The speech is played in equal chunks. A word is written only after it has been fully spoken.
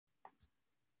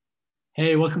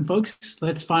Hey, welcome folks.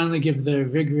 Let's finally give the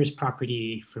rigorous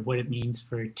property for what it means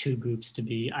for two groups to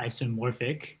be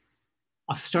isomorphic.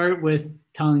 I'll start with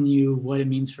telling you what it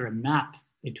means for a map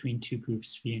between two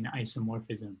groups to be an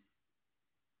isomorphism.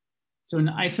 So an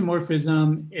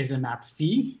isomorphism is a map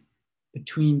phi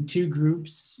between two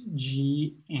groups,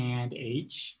 G and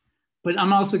H, but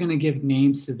I'm also going to give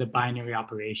names to the binary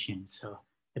operation. So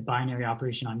the binary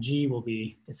operation on G will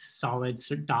be this solid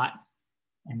dot,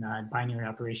 and the binary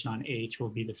operation on H will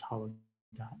be this hollow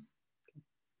dot.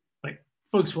 But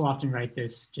folks will often write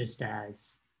this just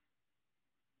as,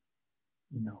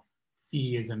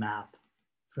 phi is a map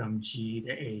from G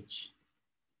to H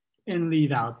and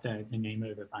leave out the name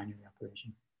of the binary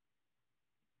operation.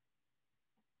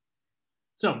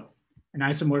 So an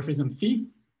isomorphism phi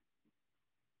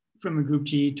from a group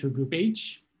G to a group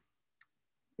H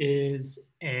is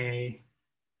a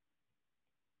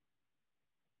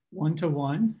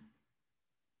one-to-one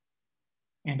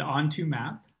and onto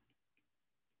map,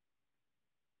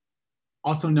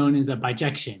 also known as a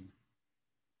bijection.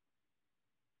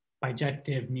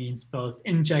 Bijective means both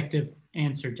injective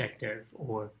and surjective,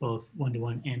 or both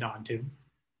one-to-one and onto,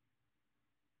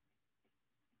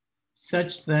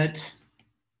 such that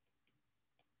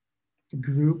the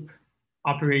group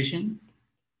operation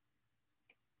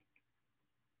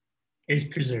is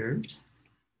preserved,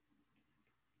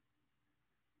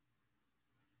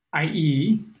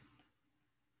 i.e.,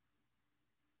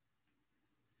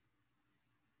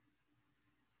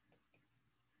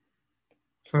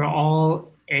 for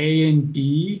all A and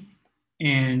B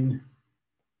in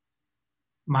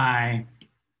my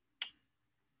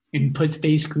input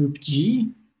space group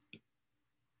G,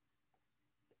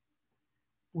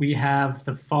 we have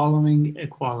the following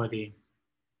equality.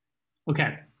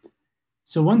 Okay,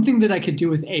 so one thing that I could do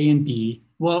with A and B,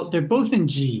 well, they're both in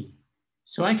G.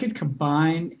 So I could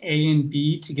combine A and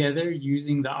B together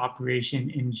using the operation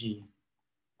in G.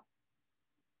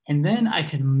 And then I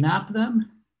can map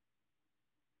them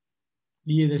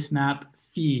via this map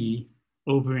phi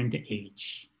over into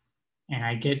H. And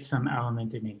I get some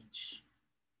element in H.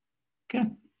 Okay,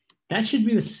 that should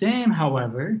be the same,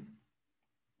 however,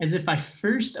 as if I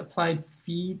first applied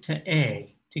phi to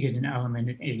A to get an element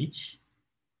in H.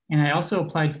 And I also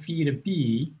applied phi to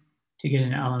B to get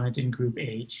an element in group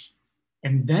H.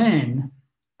 And then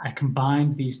I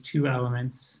combined these two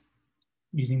elements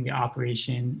using the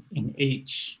operation in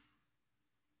H.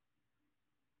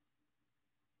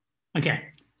 Okay,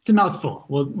 it's a mouthful.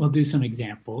 We'll do some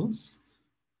examples.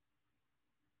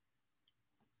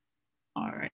 All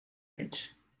right.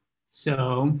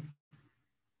 So,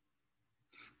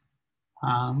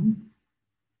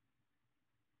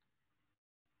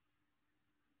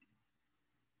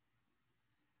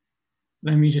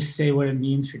 let me just say what it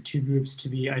means for two groups to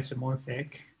be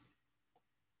isomorphic.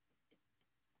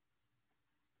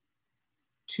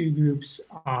 Two groups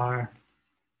are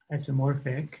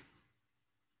isomorphic.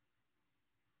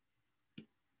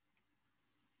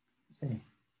 Say,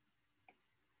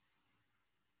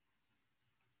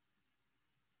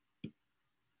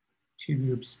 two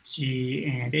groups G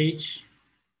and H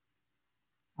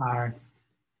are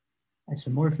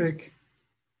isomorphic.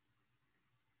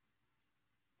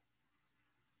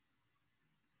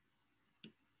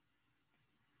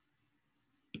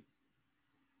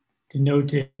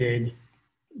 Denoted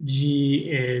G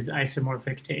is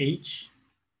isomorphic to H.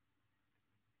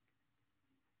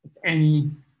 If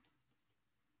any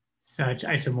such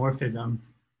isomorphism,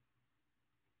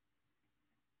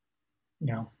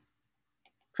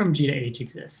 from G to H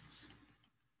exists.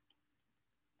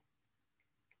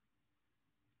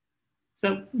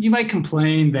 So you might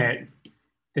complain that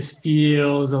this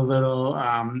feels a little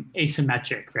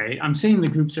asymmetric, right? I'm saying the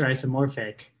groups are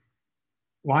isomorphic.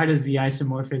 Why does the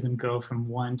isomorphism go from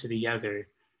one to the other?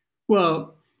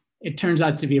 Well, it turns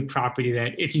out to be a property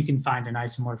that if you can find an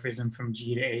isomorphism from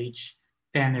G to H,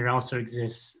 then there also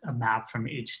exists a map from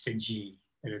H to G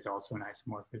that is also an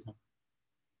isomorphism.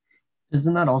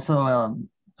 Isn't that also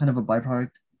kind of a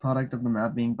product of the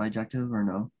map being bijective, or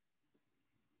no?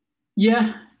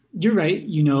 Yeah, you're right.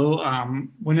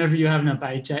 Whenever you have a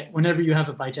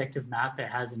bijective map, it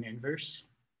has an inverse.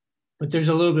 But there's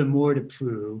a little bit more to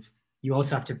prove. You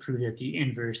also have to prove that the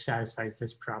inverse satisfies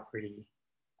this property,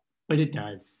 but it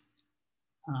does.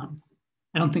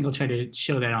 I don't think I'll try to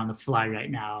show that on the fly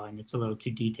right now, and it's a little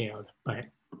too detailed. But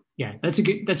yeah, that's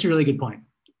a really good point.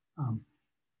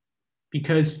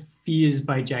 Because phi is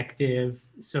bijective,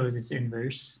 so is its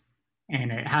inverse.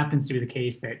 And it happens to be the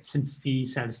case that since phi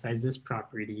satisfies this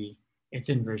property, its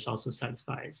inverse also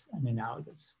satisfies an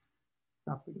analogous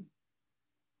property.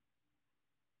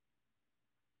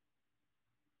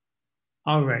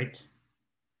 All right.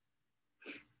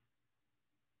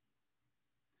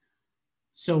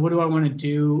 So what do I want to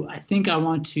do? I think I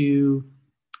want to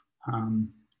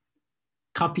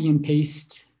copy and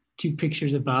paste 2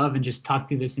 pictures above and just talk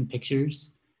through this in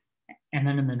pictures. And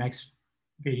then in the next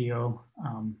video,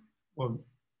 we'll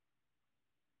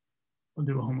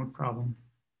do a homework problem.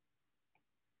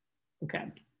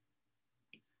 Okay.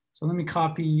 So let me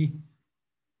copy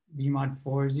Z mod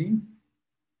 4Z.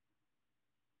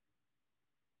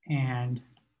 And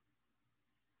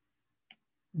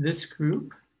this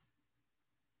group,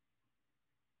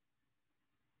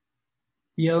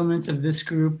 the elements of this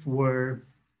group were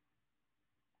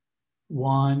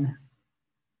 1,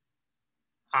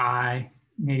 I,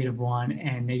 -1,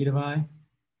 and -I.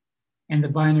 And the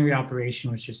binary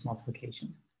operation was just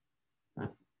multiplication.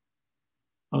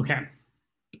 Okay.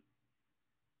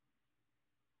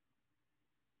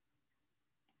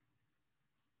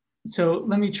 So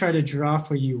let me try to draw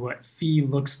for you what phi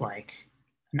looks like,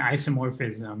 an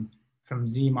isomorphism from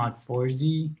Z mod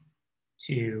 4Z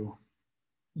to,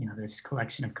 this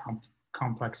collection of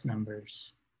complex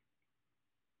numbers.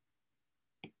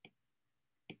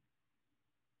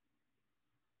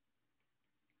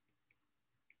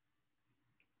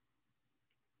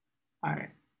 All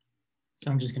right, so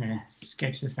I'm just gonna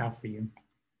sketch this out for you.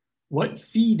 What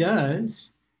phi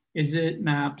does is it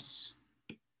maps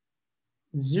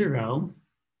 0.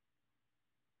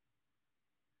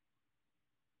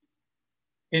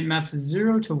 It maps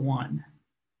 0 to 1.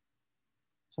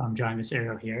 So I'm drawing this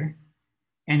arrow here.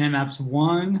 And it maps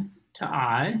 1 to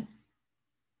I.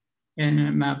 And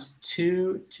it maps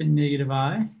 2 to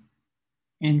 -I.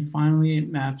 And finally it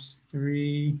maps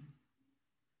 3.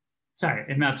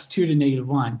 Sorry, it maps 2 to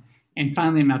 -1. And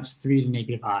finally it maps 3 to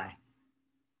 -I.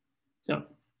 So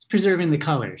it's preserving the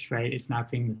colors, right? It's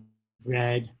mapping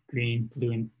red, green,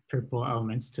 blue, and purple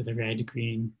elements to the red,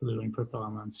 green, blue, and purple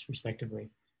elements, respectively.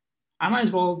 I might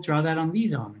as well draw that on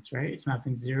these elements, right? It's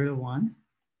mapping 0 to 1.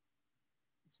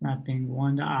 It's mapping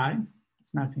 1 to I.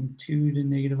 It's mapping 2 to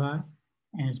 -I.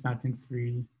 And it's mapping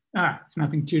 2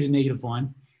 to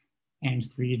 -1 and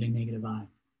 3 to -I.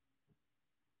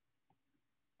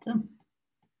 Okay.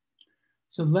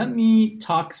 So let me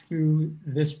talk through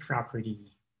this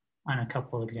property on a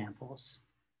couple examples.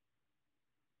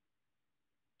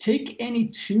 Take any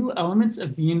 2 elements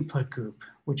of the input group,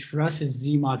 which for us is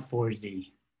Z mod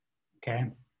 4Z,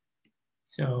 okay?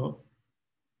 So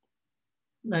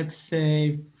let's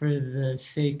say for the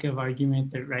sake of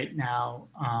argument that right now,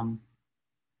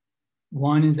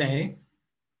 1 is A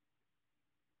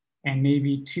and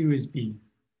maybe 2 is B.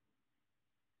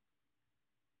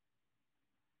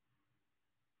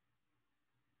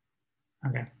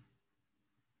 Okay.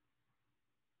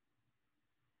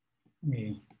 Let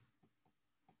me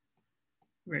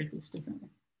write this differently.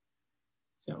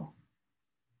 So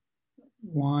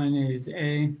 1 is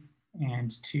A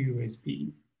and 2 is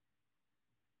B.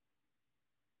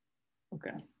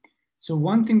 Okay. So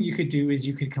one thing you could do is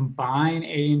you could combine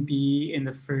A and B in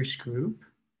the first group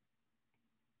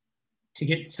to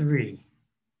get 3,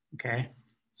 okay?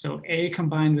 So A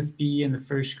combined with B in the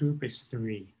first group is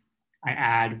 3. I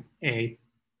add A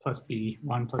plus B,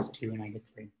 1 plus 2, and I get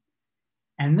 3.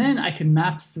 And then I can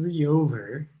map 3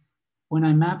 over. When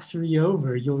I map 3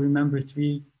 over, you'll remember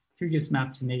 3 gets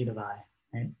mapped to -I,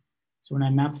 right? So when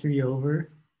I map 3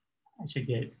 over, I should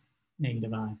get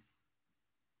 -I.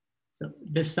 So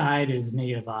this side is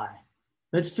 -I.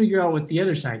 Let's figure out what the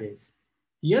other side is.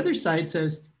 The other side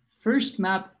says, first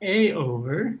map A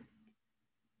over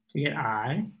to get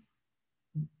I,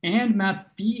 and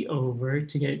map B over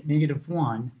to get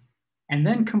 -1, and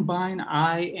then combine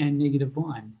I and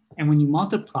 -1. And when you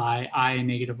multiply I and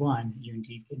 -1, you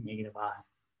indeed get -I.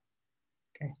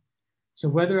 Okay. So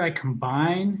whether I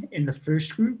combine in the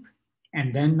first group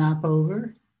and then map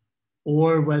over,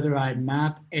 or whether I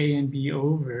map A and B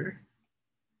over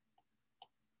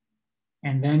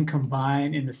and then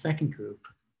combine in the second group,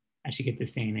 I should get the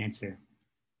same answer.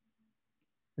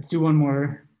 Let's do one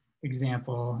more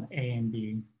example, A and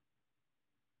B.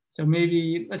 So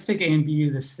maybe let's take A and B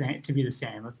to be the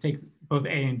same. Let's take both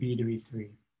A and B to be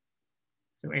 3.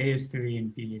 So A is 3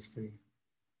 and B is 3.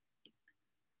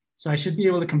 So I should be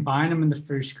able to combine them in the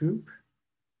first group,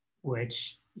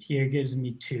 which here gives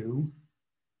me 2,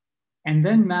 and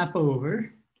then map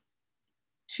over.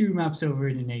 2 maps over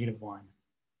to -1,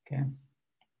 okay?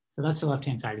 So that's the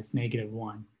left-hand side, it's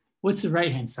 -1. What's the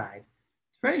right-hand side?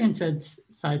 The right-hand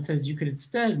side says you could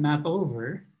instead map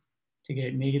over to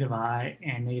get -I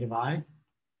and -I,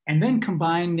 and then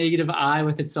combine -I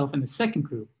with itself in the second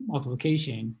group,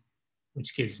 multiplication,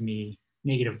 which gives me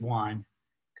 -1,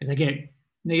 because I get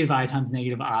 -I times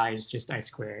 -I is just I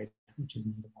squared, which is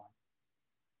 -1.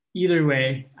 Either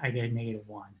way, I get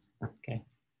 -1, okay?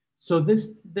 So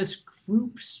this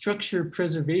group structure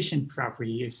preservation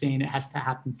property is saying it has to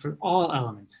happen for all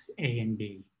elements A and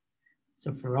B.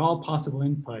 So for all possible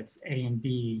inputs A and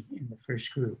B in the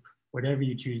first group, whatever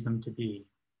you choose them to be,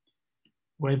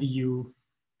 whether you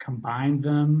combine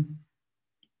them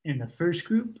in the first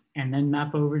group and then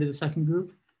map over to the second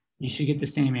group, you should get the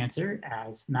same answer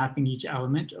as mapping each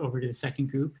element over to the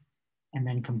second group and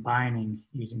then combining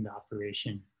using the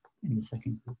operation in the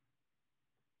second group.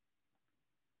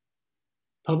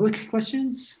 Public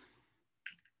questions?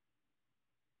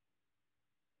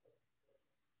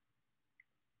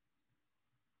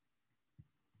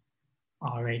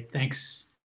 All right, thanks